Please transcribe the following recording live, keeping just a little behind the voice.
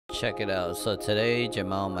check it out. So today,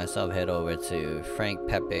 Jamael and myself head over to Frank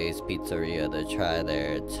Pepe's Pizzeria to try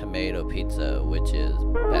their tomato pizza, which is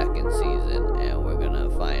back in season, and we're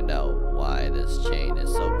gonna find out why this chain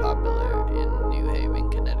is so popular in New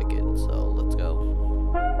Haven, Connecticut. So let's go.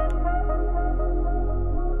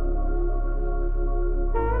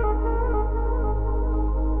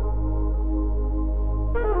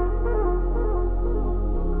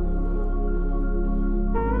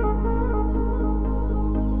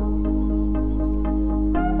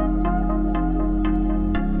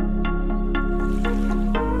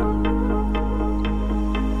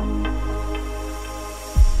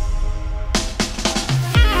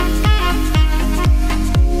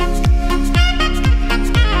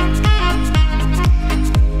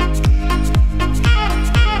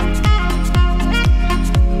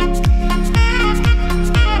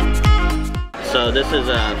 So this is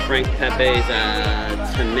Frank Pepe's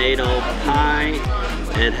tomato pie.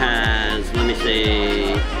 It has, let me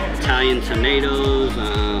see, Italian tomatoes,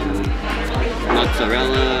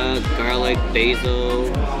 mozzarella, garlic, basil,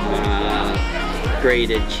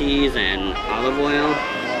 grated cheese, and olive oil.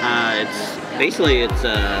 It's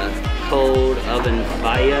a cold oven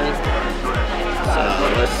fire. So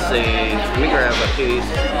let's see. Let me grab a piece.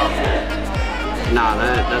 Nah,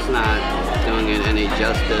 that's not doing it any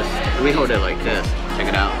justice. Let me hold it like this. Check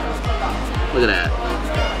it out. Look at that.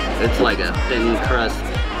 It's like a thin crust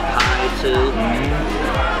pie too.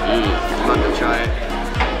 I'm about to try it.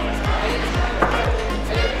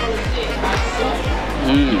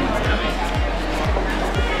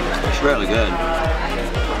 It's really good.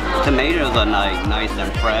 Tomatoes are like nice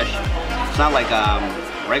and fresh. It's not like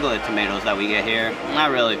regular tomatoes that we get here. I'm not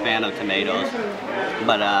really a fan of tomatoes,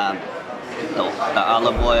 but the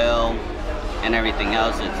olive oil and everything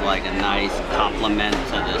else, it's like a nice complement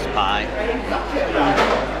to this pie.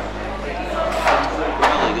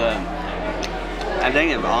 Really good. I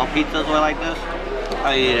think if all pizzas were like this,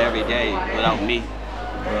 I'd eat it every day without meat.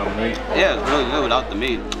 Without meat? Yeah, it's really good without the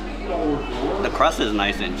meat. The crust is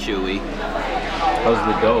nice and chewy. How's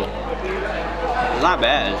the dough? It's not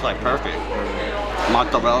bad, it's like perfect.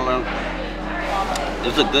 Mozzarella.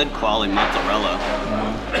 It's a good quality mozzarella.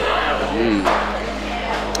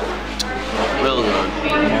 Real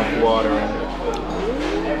good. Water.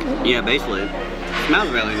 Yeah, basically. It smells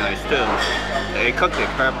really nice too. They cooked it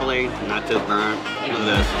properly, not too burnt. Look at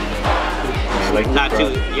this. Like not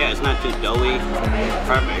too, yeah, it's not too doughy.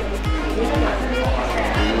 Perfect.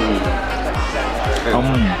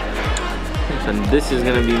 So this is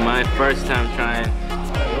gonna be my first time trying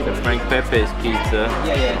the Frank Pepe's pizza.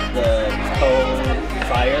 Yeah, the cold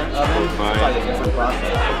fire oven. It's like a different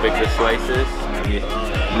process. Bigger slices.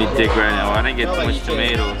 Let me dig right now. I didn't get too much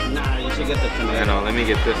tomatoes. Nah, you should get the tomatoes. No, let me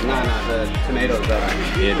get this one. Nah, the tomatoes better.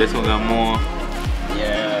 Yeah, this one got more.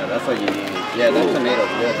 Yeah, that's what you need. Yeah, that tomato's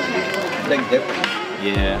good. Big difference.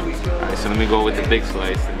 Yeah. Alright, so let me go with the big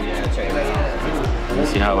slice. Yeah, check it out. Let me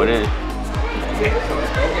see how it is.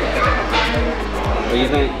 What do you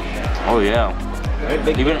think? Oh yeah. Very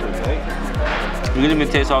big difference, right? You can even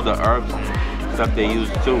taste all the herbs and stuff they use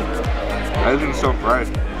too. Everything's so fresh.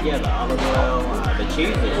 Yeah, the olive oil, the cheese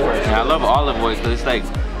is fresh. Yeah, I love olive oil because it's like,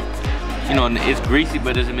 you know, it's greasy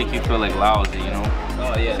but it doesn't make you feel like lousy, you know?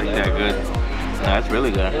 Oh yeah. It's like that good. Nah, it's really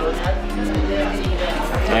good.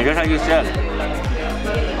 And just like you said,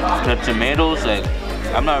 the tomatoes, like,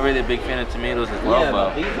 I'm not really a big fan of tomatoes as well, yeah,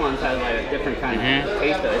 but these ones have like a different kind of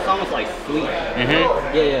taste. It's almost like sweet.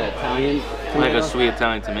 Yeah, Italian tomato. Like a sweet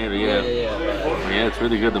Italian tomato, yeah. Yeah, it's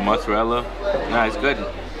really good. The mozzarella, nah, it's good.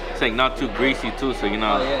 It's like not too greasy too, so you're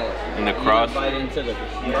not in the crust. You bite into the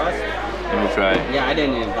crust? Let me try it. Yeah, I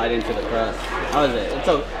didn't even bite into the crust. How is it? It's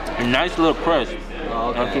a nice little crust. Oh,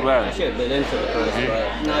 okay. Not too bad. I should have bit into the crust,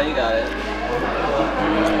 but no, you got it.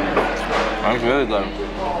 That's really good.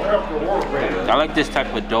 I like this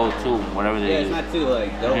type of dough too, whatever they use. It's not too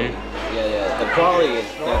like doughy. Yeah. The quality is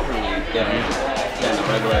definitely different than the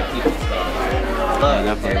regular pizza stuff. Look,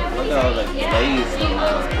 look at all the glaze and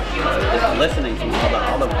just listening to all the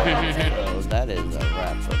olive oil. So that is a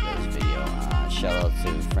wrap for this video. Shout out to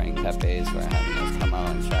Frank Pepe's for having us come out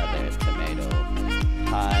and try their tomato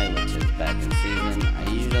pie, which is back in season. I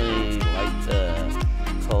usually like the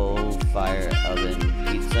cold fire oven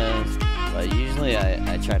pizzas, but usually I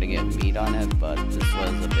try to get meat on it, but this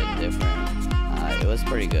was a bit different. It was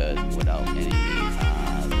pretty good without any meat.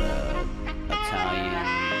 The Italian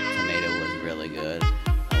tomato was really good,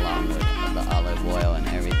 along with the olive oil and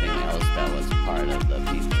everything else that was part of the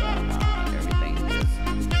pizza. Everything just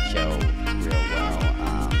gelled real well.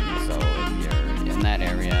 So if you're in that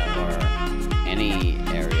area or any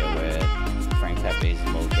area where Frank Pepe is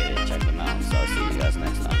located, check them out. So I'll see you guys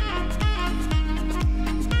next time.